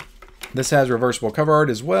 This has reversible cover art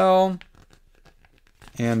as well.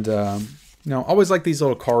 And, you know, always like these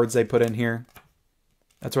little cards they put in here.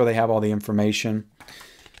 That's where they have all the information.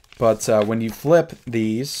 But when you flip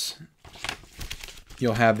these,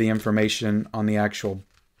 you'll have the information on the actual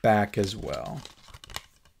back as well.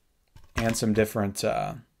 And some different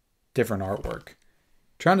different artwork.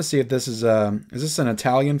 Trying to see if this is this an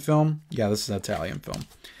Italian film? Yeah, this is an Italian film.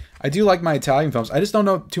 I do like my Italian films. I just don't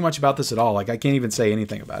know too much about this at all. Like, I can't even say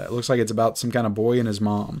anything about it. It looks like it's about some kind of boy and his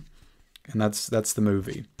mom. And that's the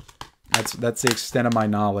movie. That's the extent of my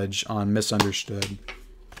knowledge on Misunderstood.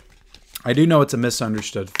 I do know it's a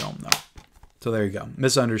misunderstood film, though. So there you go.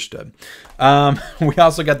 Misunderstood. We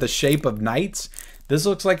also got The Shape of Nights. This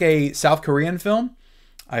looks like a South Korean film.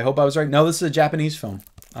 I hope I was right. No, this is a Japanese film.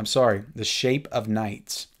 I'm sorry. The Shape of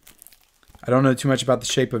Nights. I don't know too much about The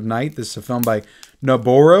Shape of Night. This is a film by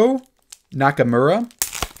Noboru Nakamura.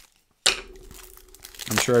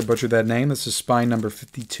 I'm sure I butchered that name. This is spine number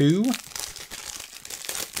 52.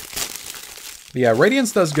 But yeah,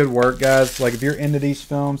 Radiance does good work, guys. Like, if you're into these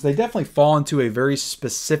films, they definitely fall into a very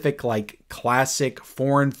specific, like, classic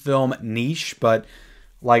foreign film niche. But,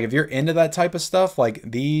 like, if you're into that type of stuff, like,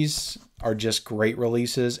 these are just great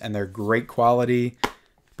releases, and they're great quality,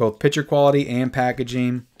 both picture quality and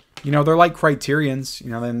packaging. You know, they're like Criterion's.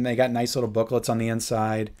 You know, then they got nice little booklets on the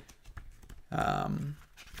inside.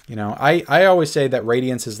 You know, I always say that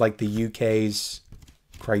Radiance is like the UK's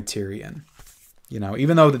Criterion. You know,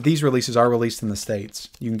 even though these releases are released in the States,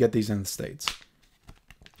 you can get these in the States.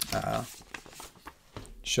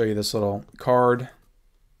 Show you this little card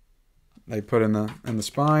they put in the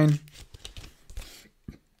spine.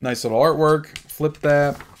 Nice little artwork. Flip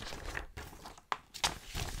that.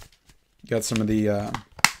 Got some of the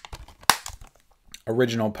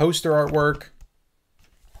original poster artwork.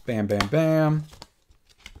 Bam, bam, bam.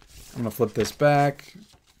 I'm going to flip this back.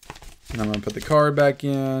 And I'm going to put the card back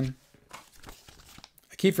in.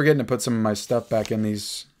 I keep forgetting to put some of my stuff back in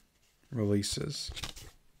these releases.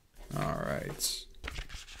 Alright.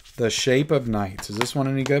 The Shape of Nights. Is this one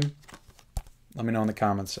any good? Let me know in the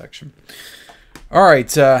comments section. Alright,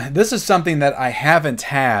 this is something that I haven't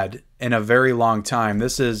had in a very long time.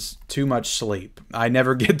 This is Too Much Sleep. I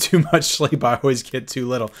never get too much sleep. I always get too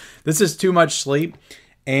little. This is Too Much Sleep.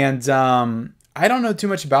 And I don't know too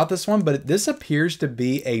much about this one, but this appears to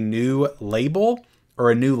be a new label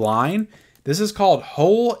or a new line. This is called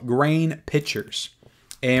Whole Grain Pictures.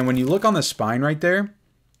 And when you look on the spine right there,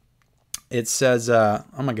 it says, oh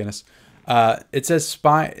my goodness, it says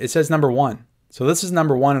 #1. So this is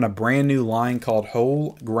 #1 in a brand new line called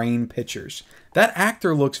Whole Grain Pictures. That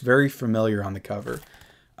actor looks very familiar on the cover.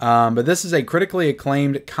 But this is a critically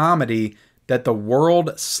acclaimed comedy that the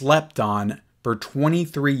world slept on for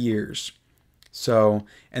 23 years. So,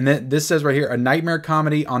 and then this says right here, a nightmare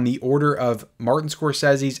comedy on the order of Martin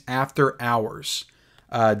Scorsese's After Hours.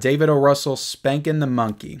 David O. Russell, Spankin' the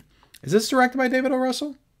Monkey. Is this directed by David O.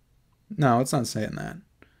 Russell? No, it's not saying that.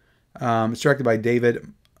 It's directed by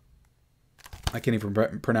David... I can't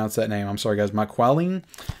even pronounce that name. I'm sorry, guys. McQuelling.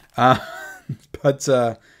 But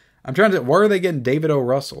I'm trying to... Where are they getting David O.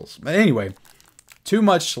 Russells? But anyway, Too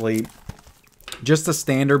Much Sleep. Just a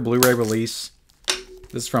standard Blu-ray release.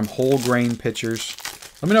 This is from Whole Grain Pictures.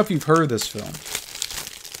 Let me know if you've heard of this film.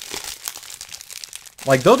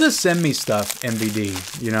 Like, they'll just send me stuff,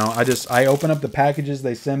 MVD. You know, I open up the packages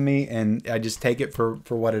they send me, and I just take it for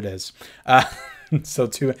what it is. And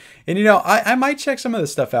you know, I might check some of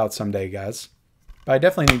this stuff out someday, guys. But I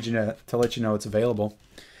definitely need you to let you know it's available.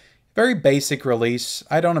 Very basic release.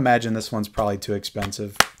 I don't imagine this one's probably too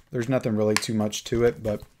expensive. There's nothing really too much to it,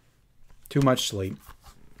 but Too Much Sleep.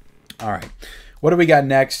 All right. What do we got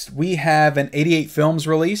next? We have an 88 Films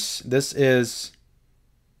release. This is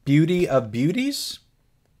Beauty of Beauties.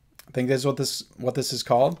 I think that's what this is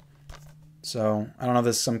called. So, I don't know if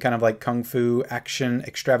this is some kind of like kung fu action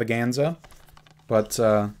extravaganza. But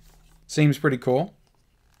seems pretty cool.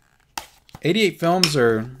 88 Films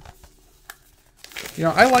are... You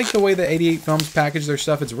know, I like the way the 88 Films package their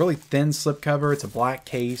stuff. It's a really thin slipcover. It's a black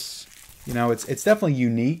case. You know, it's definitely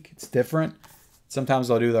unique. It's different. Sometimes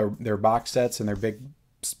they'll do their box sets and their big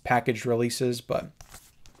package releases. But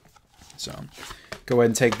so, go ahead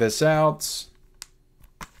and take this out.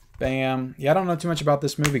 Bam. Yeah, I don't know too much about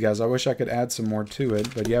this movie, guys. I wish I could add some more to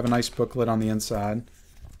it. But you have a nice booklet on the inside.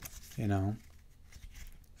 You know.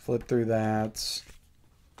 Flip through that.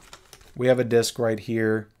 We have a disc right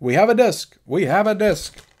here. We have a disc. We have a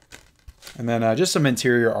disc. And then just some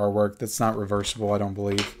interior artwork that's not reversible, I don't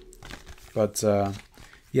believe. But,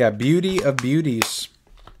 yeah, Beauty of Beauties.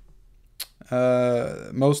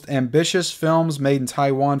 Most ambitious films made in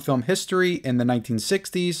Taiwan film history in the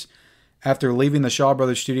 1960s. After leaving the Shaw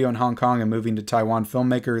Brothers studio in Hong Kong and moving to Taiwan,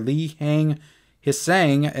 filmmaker Li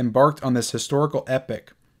Hsing embarked on this historical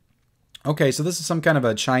epic. Okay, so this is some kind of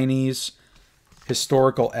a Chinese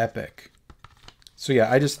historical epic. So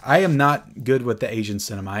yeah, I am not good with the Asian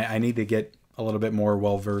cinema. I need to get a little bit more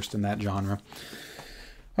well-versed in that genre.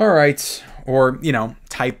 All right, or, you know,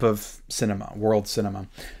 type of cinema, world cinema.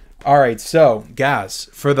 All right, so guys,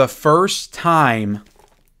 for the first time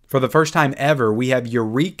ever, we have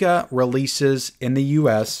Eureka Releases in the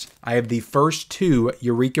U.S. I have the first 2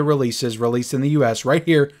 Eureka Releases released in the U.S. right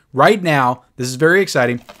here, right now. This is very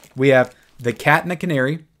exciting. We have The Cat and the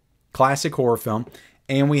Canary, classic horror film,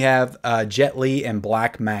 and we have Jet Li and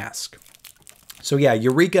Black Mask. So yeah,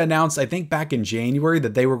 Eureka announced, I think back in January,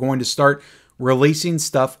 that they were going to start releasing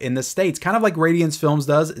stuff in the States, kind of like Radiance Films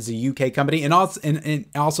does. It's a UK company, and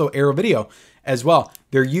also Arrow Video as well.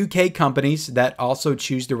 They're UK companies that also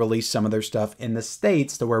choose to release some of their stuff in the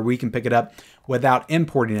States to where we can pick it up without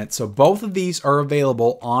importing it. So both of these are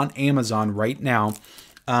available on Amazon right now.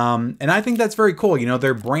 And I think that's very cool. You know,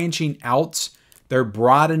 they're branching out, they're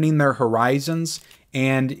broadening their horizons,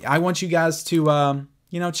 and I want you guys to,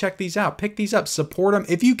 you know, check these out, pick these up, support them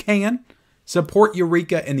if you can. Support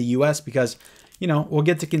Eureka in the U.S. because, you know, we'll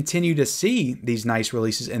get to continue to see these nice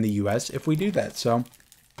releases in the U.S. if we do that. So,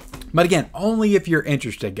 but again, only if you're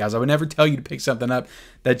interested, guys. I would never tell you to pick something up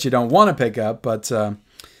that you don't want to pick up. But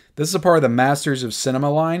this is a part of the Masters of Cinema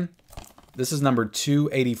line. This is number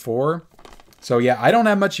 284. So yeah, I don't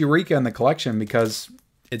have much Eureka in the collection because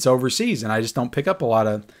it's overseas and I just don't pick up a lot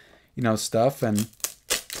of, you know, stuff. And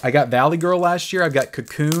I got Valley Girl last year. I've got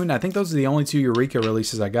Cocoon. I think those are the only 2 Eureka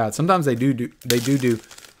releases I got. Sometimes they do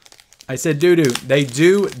I said do. They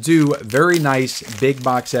do very nice big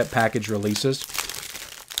box set package releases.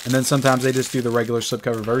 And then sometimes they just do the regular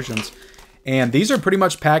slipcover versions. And these are pretty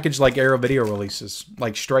much packaged like Arrow Video releases.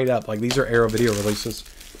 Like straight up. Like these are Arrow Video releases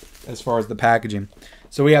as far as the packaging.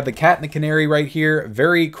 So we have The Cat and the Canary right here.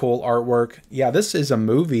 Very cool artwork. Yeah, this is a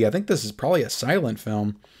movie. I think this is probably a silent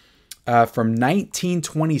film. From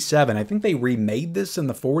 1927. I think they remade this in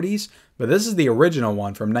the 40s, but this is the original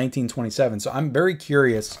one from 1927. So I'm very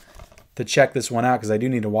curious to check this one out because I do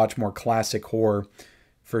need to watch more classic horror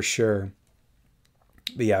for sure.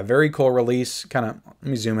 But yeah, very cool release. Kind of,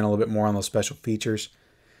 let me zoom in a little bit more on those special features.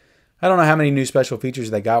 I don't know how many new special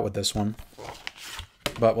features they got with this one,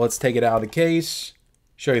 but let's take it out of the case,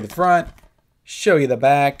 show you the front, show you the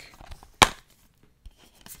back,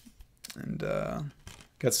 and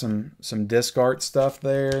got some disc art stuff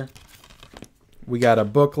there. We got a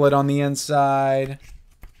booklet on the inside.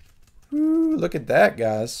 Ooh, look at that,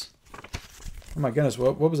 guys. Oh my goodness,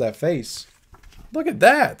 what was that face? Look at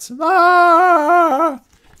that. Ah!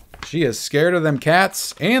 She is scared of them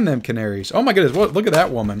cats and them canaries. Oh my goodness, look at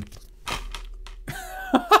that woman.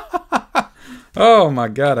 Oh my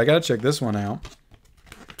god, I gotta check this one out.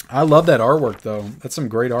 I love that artwork though. That's some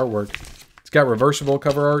great artwork. It's got reversible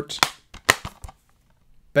cover art.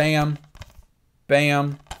 Bam.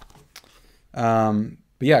 Bam. But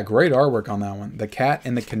yeah, great artwork on that one. The Cat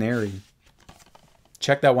and the Canary.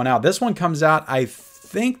 Check that one out. This one comes out, I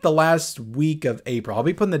think, the last week of April. I'll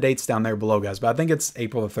be putting the dates down there below, guys, but I think it's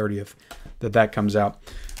April the 30th that comes out.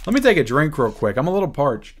 Let me take a drink real quick. I'm a little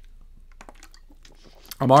parched.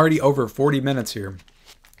 I'm already over 40 minutes here.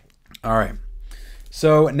 All right.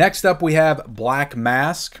 So next up we have Black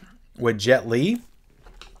Mask with Jet Li.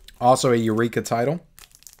 Also a Eureka title.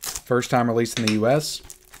 First time released in the U.S.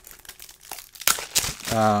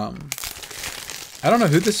 I don't know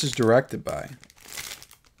who this is directed by.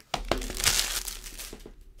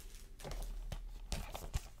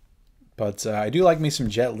 But I do like me some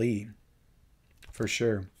Jet Li. For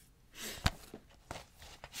sure.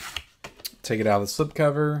 Take it out of the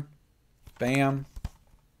slipcover. Bam.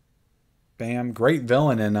 Bam. Great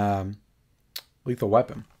villain in Lethal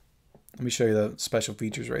Weapon. Let me show you the special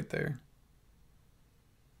features right there.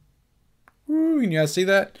 Ooh, can you guys see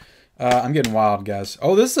that? I'm getting wild, guys.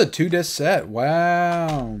 Oh, this is a 2-disc set.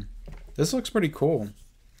 Wow. This looks pretty cool.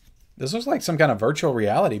 This looks like some kind of virtual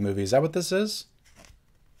reality movie. Is that what this is?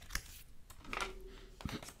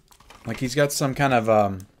 Like he's got some kind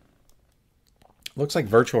of, looks like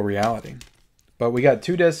virtual reality. But we got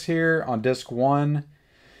 2 discs here. On disc 1,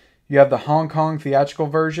 you have the Hong Kong theatrical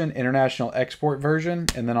version, international export version.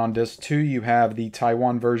 And then on disc 2, you have the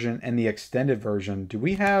Taiwan version and the extended version. Do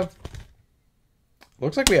we have...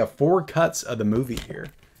 Looks like we have 4 cuts of the movie here.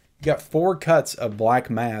 You got 4 cuts of Black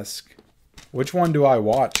Mask. Which one do I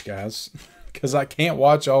watch, guys? Because I can't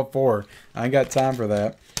watch all 4. I ain't got time for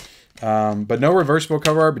that. But no reversible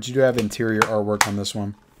cover art, but you do have interior artwork on this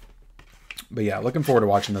one. But yeah, looking forward to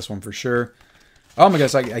watching this one for sure. Oh my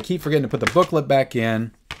gosh, I keep forgetting to put the booklet back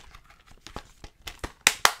in.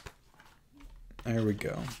 There we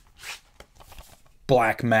go.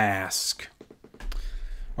 Black Mask.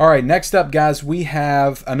 All right, next up, guys, we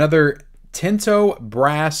have another Tinto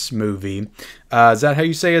Brass movie. Is that how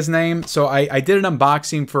you say his name? So I did an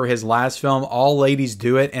unboxing for his last film, All Ladies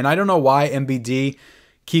Do It, and I don't know why MBD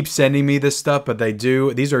keeps sending me this stuff, but they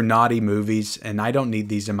do. These are naughty movies, and I don't need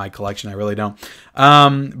these in my collection. I really don't. But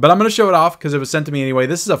I'm going to show it off because it was sent to me anyway.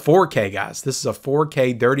 This is a 4K, guys. This is a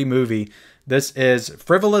 4K dirty movie. This is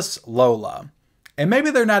Frivolous Lola. And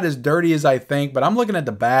maybe they're not as dirty as I think, but I'm looking at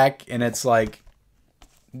the back, and it's like,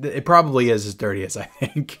 it probably is as dirty as I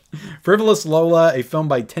think. Frivolous Lola, a film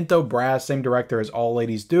by Tinto Brass, same director as All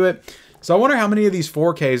Ladies Do It. So I wonder how many of these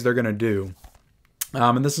 4Ks they're going to do.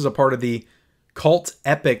 And this is a part of the Cult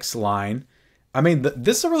Epics line. I mean,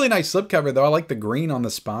 this is a really nice slipcover, though. I like the green on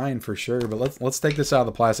the spine for sure. But let's take this out of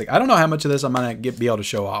the plastic. I don't know how much of this I'm going to be able to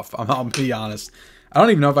show off. I'll be honest. I don't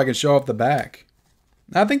even know if I can show off the back.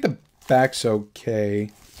 I think the back's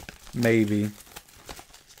okay. Maybe.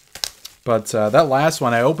 But that last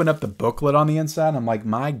one, I opened up the booklet on the inside. And I'm like,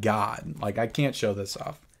 my God. Like, I can't show this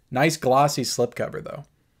off. Nice glossy slipcover, though.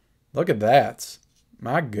 Look at that.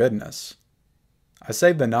 My goodness. I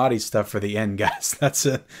saved the naughty stuff for the end, guys. That's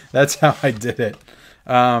it. That's how I did it.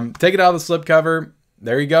 Take it out of the slipcover.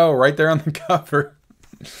 There you go. Right there on the cover.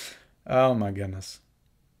 Oh, my goodness.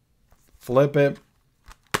 Flip it.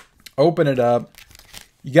 Open it up.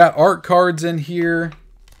 You got art cards in here.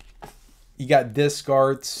 You got disc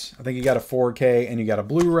arts. I think you got a 4K and you got a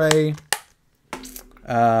Blu-ray.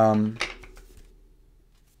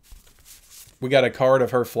 We got a card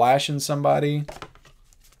of her flashing somebody.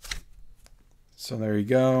 So there you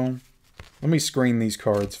go. Let me screen these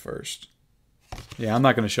cards first. Yeah, I'm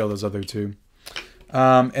not going to show those other two.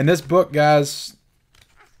 And this book, guys,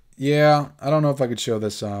 yeah, I don't know if I could show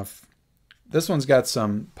this off. This one's got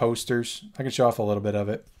some posters. I can show off a little bit of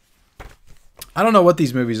it. I don't know what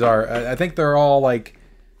these movies are. I think they're all like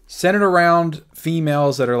centered around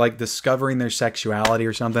females that are like discovering their sexuality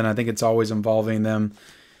or something. I think it's always involving them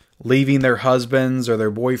leaving their husbands or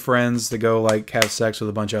their boyfriends to go like have sex with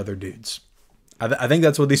a bunch of other dudes. I think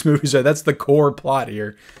that's what these movies are. That's the core plot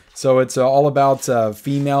here. So it's all about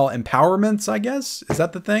female empowerments, I guess. Is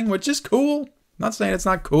that the thing? Which is cool. I'm not saying it's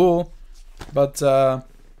not cool, but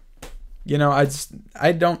you know,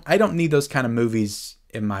 I don't need those kind of movies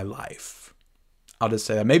in my life. I'll just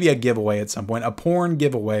say that. Maybe a giveaway at some point, a porn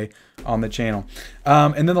giveaway on the channel.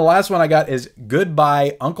 And then the last one I got is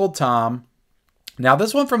Goodbye Uncle Tom. Now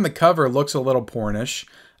this one from the cover looks a little pornish.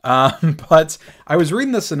 But I was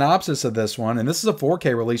reading the synopsis of this one, and this is a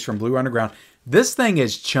 4K release from Blue Underground. This thing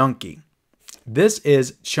is chunky. This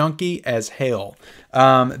is chunky as hell.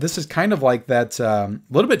 This is kind of like that,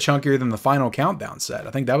 little bit chunkier than the Final Countdown set.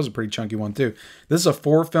 I think that was a pretty chunky one too. This is a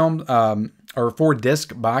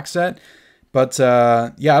 4-disc box set. But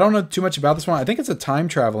yeah, I don't know too much about this one. I think it's a time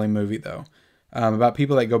traveling movie though, about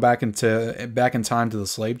people that go back in time to the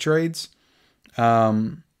slave trades.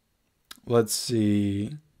 Let's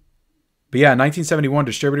see. But yeah, 1971,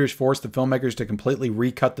 distributors forced the filmmakers to completely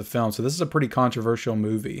recut the film. So this is a pretty controversial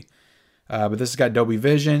movie. But this has got Dolby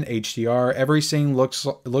Vision, HDR. Every scene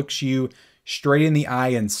looks you straight in the eye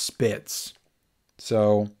and spits.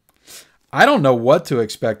 So I don't know what to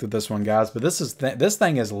expect with this one, guys. But this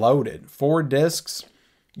thing is loaded. 4 discs.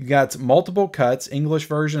 You got multiple cuts: English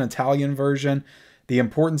version, Italian version. The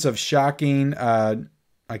Importance of Shocking. I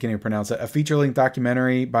can't even pronounce that. A feature-length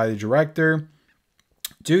documentary by the director.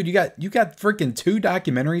 Dude, you got freaking 2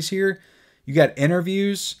 documentaries here. You got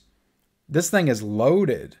interviews. This thing is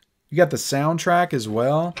loaded. You got the soundtrack as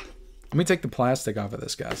well. Let me take the plastic off of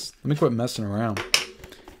this, guys. Let me quit messing around.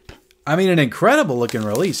 I mean, an incredible looking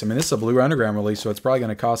release. I mean, this is a Blue Underground release, so it's probably going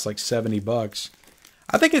to cost like $70.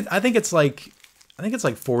 I think it's like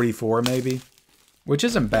 44 maybe, which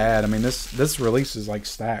isn't bad. I mean, this release is like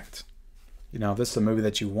stacked. You know, this is a movie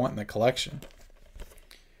that you want in the collection.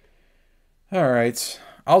 All right.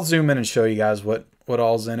 I'll zoom in and show you guys what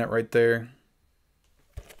all's in it right there.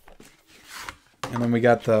 And then we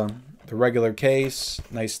got the regular case.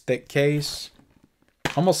 Nice thick case.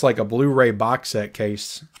 Almost like a Blu-ray box set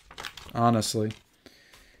case, honestly.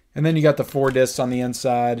 And then you got the 4 discs on the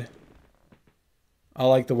inside. I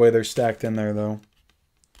like the way they're stacked in there, though.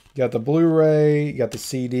 You got the Blu-ray. You got the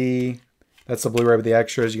CD. That's the Blu-ray with the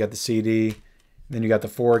extras. You got the CD. Then you got the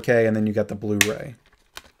 4K. And then you got the Blu-ray.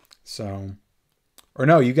 So... Or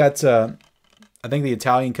no, you got, I think the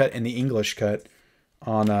Italian cut and the English cut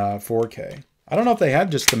on 4K. I don't know if they have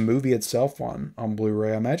just the movie itself on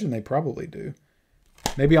Blu-ray. I imagine they probably do.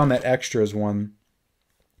 Maybe on that extras one,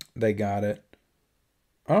 they got it.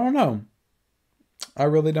 I don't know. I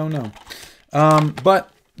really don't know.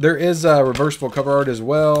 But there is a reversible cover art as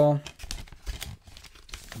well.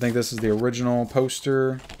 I think this is the original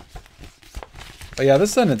poster. But yeah,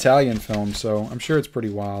 this is an Italian film, so I'm sure it's pretty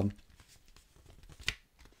wild.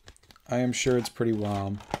 I am sure it's pretty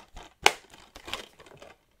wild.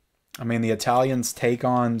 I mean, the Italians' take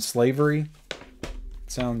on slavery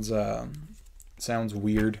sounds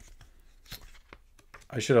weird.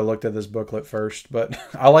 I should have looked at this booklet first, but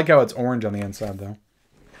I like how it's orange on the inside, though.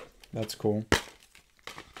 That's cool.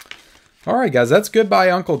 All right, guys, that's Goodbye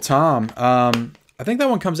Uncle Tom. I think that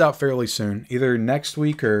one comes out fairly soon, either next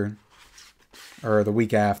week or the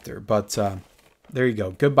week after. But there you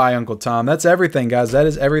go. Goodbye Uncle Tom. That's everything, guys. That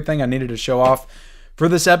is everything I needed to show off for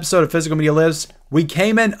this episode of Physical Media Lives. We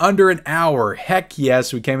came in under an hour. Heck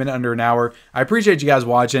yes, we came in under an hour. I appreciate you guys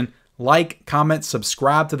watching. Like, comment,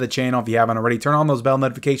 subscribe to the channel if you haven't already. Turn on those bell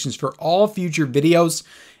notifications for all future videos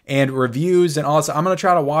and reviews. And also, I'm going to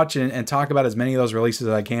try to watch and talk about as many of those releases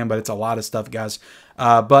as I can, but it's a lot of stuff, guys.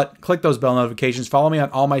 But click those bell notifications. Follow me on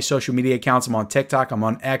all my social media accounts. I'm on TikTok. I'm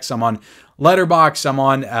on X. I'm on Letterboxd. I'm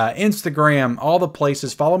on Instagram. All the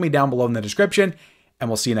places. Follow me down below in the description, and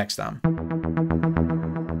we'll see you next time.